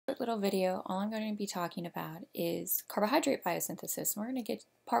little video, all I'm going to be talking about is carbohydrate biosynthesis. We're going to get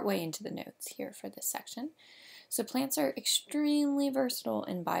partway into the notes here for this section. So plants are extremely versatile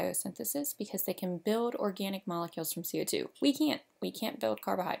in biosynthesis because they can build organic molecules from CO2. We can't. We can't build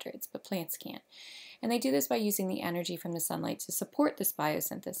carbohydrates, but plants can. And they do this by using the energy from the sunlight to support this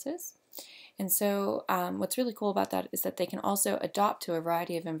biosynthesis. And so what's really cool about that is that they can also adapt to a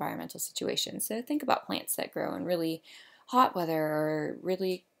variety of environmental situations. So think about plants that grow in really hot weather or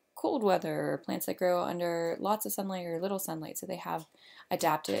really cold weather, or plants that grow under lots of sunlight or little sunlight. So they have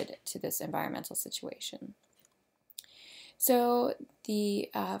adapted to this environmental situation. So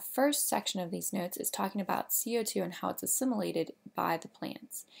the first section of these notes is talking about CO2 and how it's assimilated by the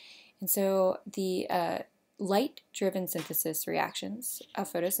plants. And so the light-driven synthesis reactions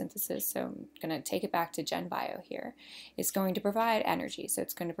of photosynthesis, so I'm going to take it back to Gen Bio here, is going to provide energy. So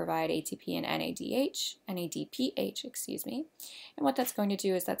it's going to provide ATP and NADPH, excuse me. And what that's going to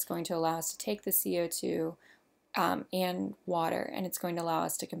do is that's going to allow us to take the CO2 and water, and it's going to allow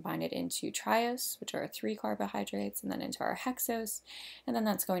us to combine it into triose, which are 3 carbohydrates, and then into our hexose, and then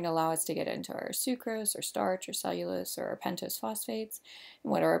that's going to allow us to get into our sucrose or starch or cellulose or our pentose phosphates.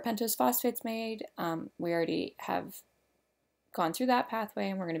 And what are our pentose phosphates made? We already have gone through that pathway,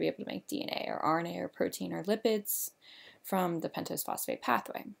 and we're going to be able to make DNA or RNA or protein or lipids from the pentose phosphate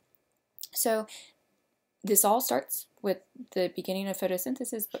pathway. So this all starts with the beginning of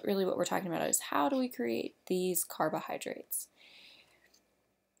photosynthesis, but really what we're talking about is how do we create these carbohydrates?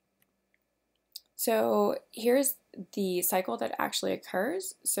 So here's the cycle that actually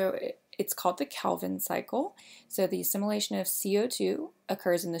occurs. So it's called the Calvin cycle. So the assimilation of CO2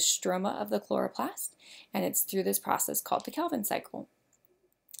 occurs in the stroma of the chloroplast, and it's through this process called the Calvin cycle.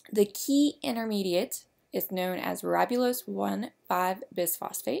 The key intermediate is known as ribulose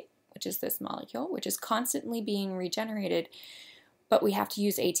 1,5-bisphosphate, which is this molecule, which is constantly being regenerated, but we have to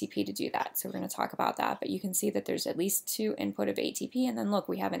use ATP to do that. So we're going to talk about that, but you can see that there's at least 2 input of ATP, and then look,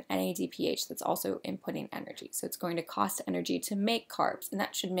 we have an NADPH that's also inputting energy. So it's going to cost energy to make carbs, and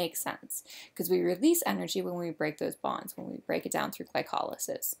that should make sense because we release energy when we break those bonds, when we break it down through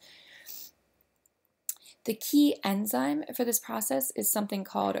glycolysis. The key enzyme for this process is something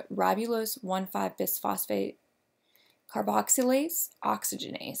called ribulose 1,5-bisphosphate carboxylase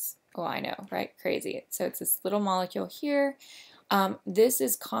oxygenase. Oh, I know, right? Crazy. So it's this little molecule here. This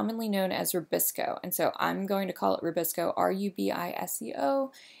is commonly known as Rubisco, and so I'm going to call it Rubisco,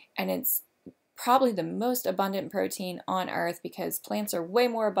 R-U-B-I-S-C-O, and it's probably the most abundant protein on Earth because plants are way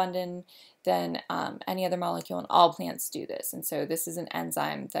more abundant than any other molecule, and all plants do this. And so this is an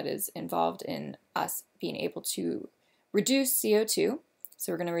enzyme that is involved in us being able to reduce CO2.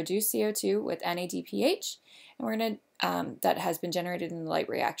 So we're going to reduce CO2 with NADPH, and we're going to that has been generated in the light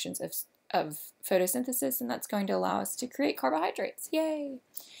reactions of photosynthesis, and that's going to allow us to create carbohydrates. Yay!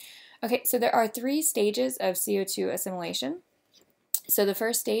 Okay, so there are 3 stages of CO2 assimilation. So the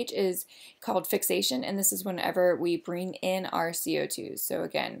first stage is called fixation, and this is whenever we bring in our CO2s. So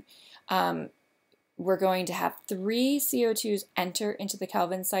again, we're going to have 3 CO2s enter into the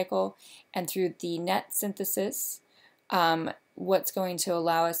Calvin cycle, and through the net synthesis, what's going to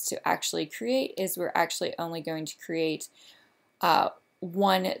allow us to actually create is we're actually only going to create 1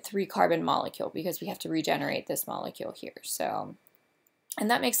 3-carbon molecule because we have to regenerate this molecule here. So, and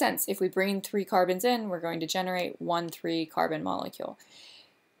that makes sense. If we bring 3 carbons in, we're going to generate 1 3-carbon molecule.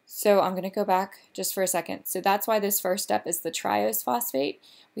 So I'm going to go back just for a second. So that's why this first step is the triose phosphate.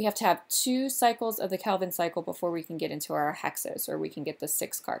 We have to have 2 cycles of the Calvin cycle before we can get into our hexose, or we can get the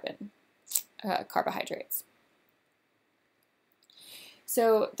 6-carbon carbohydrates.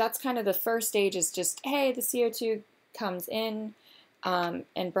 So that's kind of the first stage, is just, hey, the CO2 comes in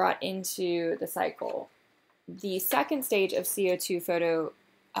and brought into the cycle. The second stage of CO2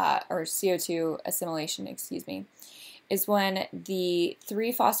 CO2 assimilation, excuse me, is when the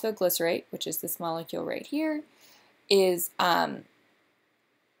 3-phosphoglycerate, which is this molecule right here, is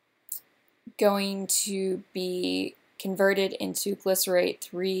going to be converted into glycerate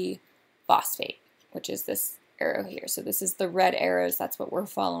 3-phosphate, which is this arrow here. So this is the red arrows. That's what we're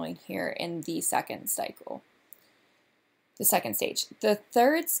following here in the second cycle. The second stage. The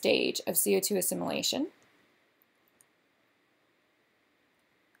third stage of CO2 assimilation,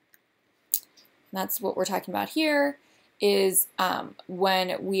 and that's what we're talking about here, is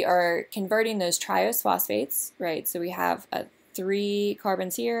when we are converting those triose phosphates, right? So we have 3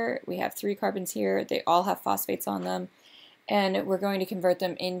 carbons here, we have 3 carbons here, they all have phosphates on them, and we're going to convert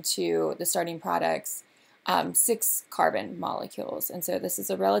them into the starting products, 6-carbon molecules. And so this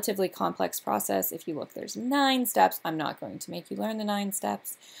is a relatively complex process. If you look, there's 9 steps. I'm not going to make you learn the 9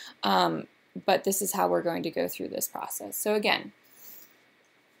 steps, but this is how we're going to go through this process. So again,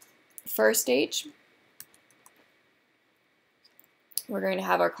 First stage, we're going to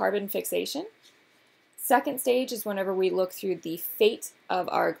have our carbon fixation. Second stage is whenever we look through the fate of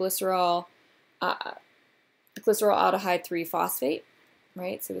our glycerol aldehyde 3-phosphate,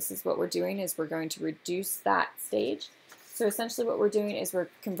 right? So this is what we're doing, is we're going to reduce that stage. So essentially what we're doing is we're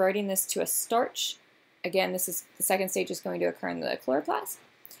converting this to a starch. Again, this is the second stage is going to occur in the chloroplast.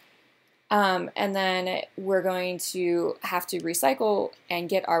 And then we're going to have to recycle and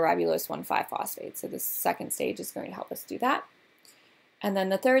get our ribulose 1,5-phosphate. So this second stage is going to help us do that. And then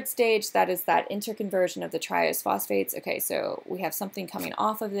the third stage, that is that interconversion of the triose phosphates. Okay, so we have something coming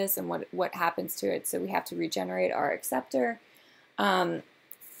off of this and what happens to it. So we have to regenerate our acceptor. And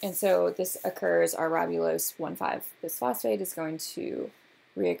so this occurs, our ribulose 1,5-bisphosphate is going to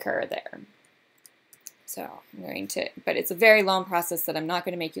reoccur there. So I'm going to, but it's a very long process that I'm not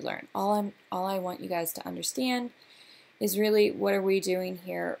going to make you learn. All I want you guys to understand is really what are we doing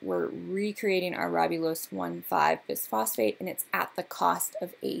here? We're recreating our ribulose 1,5-bisphosphate, and it's at the cost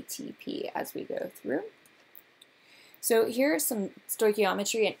of ATP as we go through. So here are some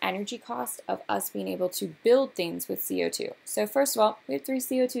stoichiometry and energy cost of us being able to build things with CO2. So first of all, we have 3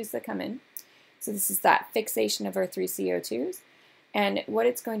 CO2s that come in. So this is that fixation of our 3 CO2s. And what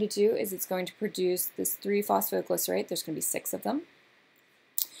it's going to do is it's going to produce this 3-phosphoglycerate. There's going to be 6 of them.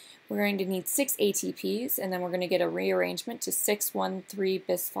 We're going to need 6 ATPs, and then we're going to get a rearrangement to 6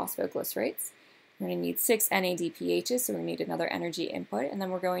 1,3-bisphosphoglycerates. We're going to need 6 NADPHs, so we need another energy input, and then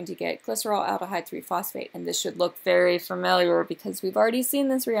we're going to get glycerol aldehyde 3-phosphate, and this should look very familiar because we've already seen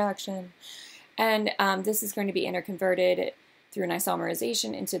this reaction. And this is going to be interconverted through an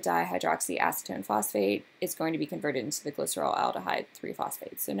isomerization into dihydroxyacetone phosphate. It's going to be converted into the glycerol aldehyde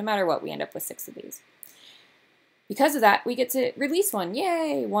 3-phosphate. So no matter what, we end up with 6 of these. Because of that, we get to release one.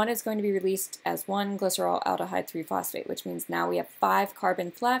 Yay! One is going to be released as 1 glycerol aldehyde 3-phosphate, which means now we have 5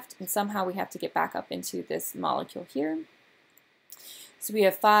 carbons left, and somehow we have to get back up into this molecule here. So we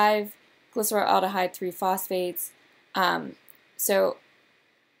have 5 glycerol aldehyde 3-phosphates. So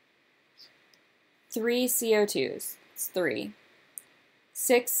 3 CO2s. It's 3.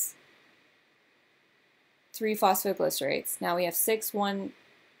 6 3-phosphoglycerates. Now we have 6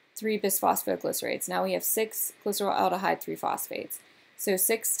 1,3-bisphosphoglycerates. Now we have 6 glycerol aldehyde 3-phosphates. So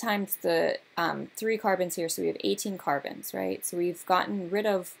 6 times the 3 carbons here, so we have 18 carbons, right? So we've gotten rid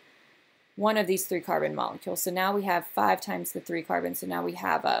of one of these 3 carbon molecules. So now we have 5 times the 3 carbons, so now we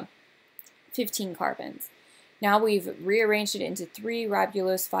have 15 carbons. Now we've rearranged it into 3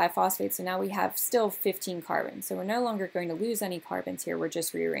 ribulose 5-phosphates, so now we have still 15 carbons. So we're no longer going to lose any carbons here, we're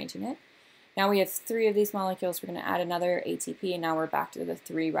just rearranging it. Now we have 3 of these molecules, we're going to add another ATP, and now we're back to the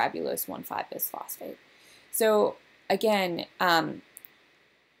 3 ribulose 1,5-bisphosphate. So again,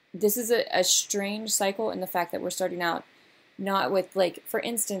 this is a strange cycle in the fact that we're starting out not with, like, for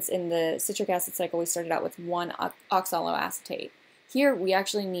instance, in the citric acid cycle, we started out with 1 oxaloacetate. Here we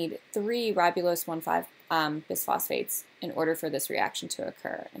actually need 3 ribulose 1,5-bisphosphates in order for this reaction to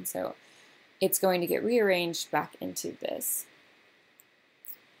occur. And so it's going to get rearranged back into this.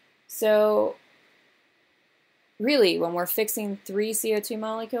 So really, when we're fixing 3 CO2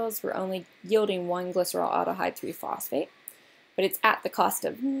 molecules, we're only yielding 1 glycerol aldehyde 3-phosphate, but it's at the cost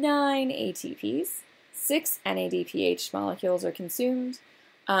of 9 ATPs, 6 NADPH molecules are consumed,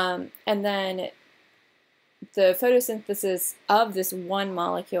 and then the photosynthesis of this 1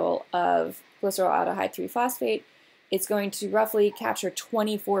 molecule of glycerol aldehyde 3-phosphate, it's going to roughly capture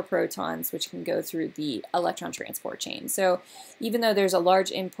 24 protons, which can go through the electron transport chain. So even though there's a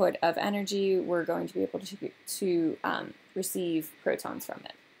large input of energy, we're going to be able to receive protons from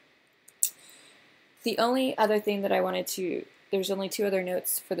it. The only other thing that I wanted to, there's only 2 other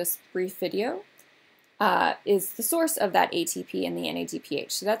notes for this brief video, is the source of that ATP and the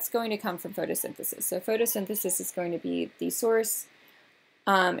NADPH. So that's going to come from photosynthesis. So photosynthesis is going to be the source.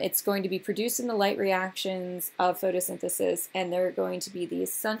 It's going to be produced in the light reactions of photosynthesis, and they're going to be the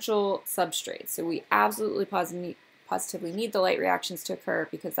essential substrate. So we absolutely positively need the light reactions to occur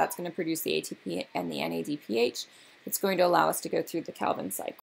because that's going to produce the ATP and the NADPH. It's going to allow us to go through the Calvin cycle.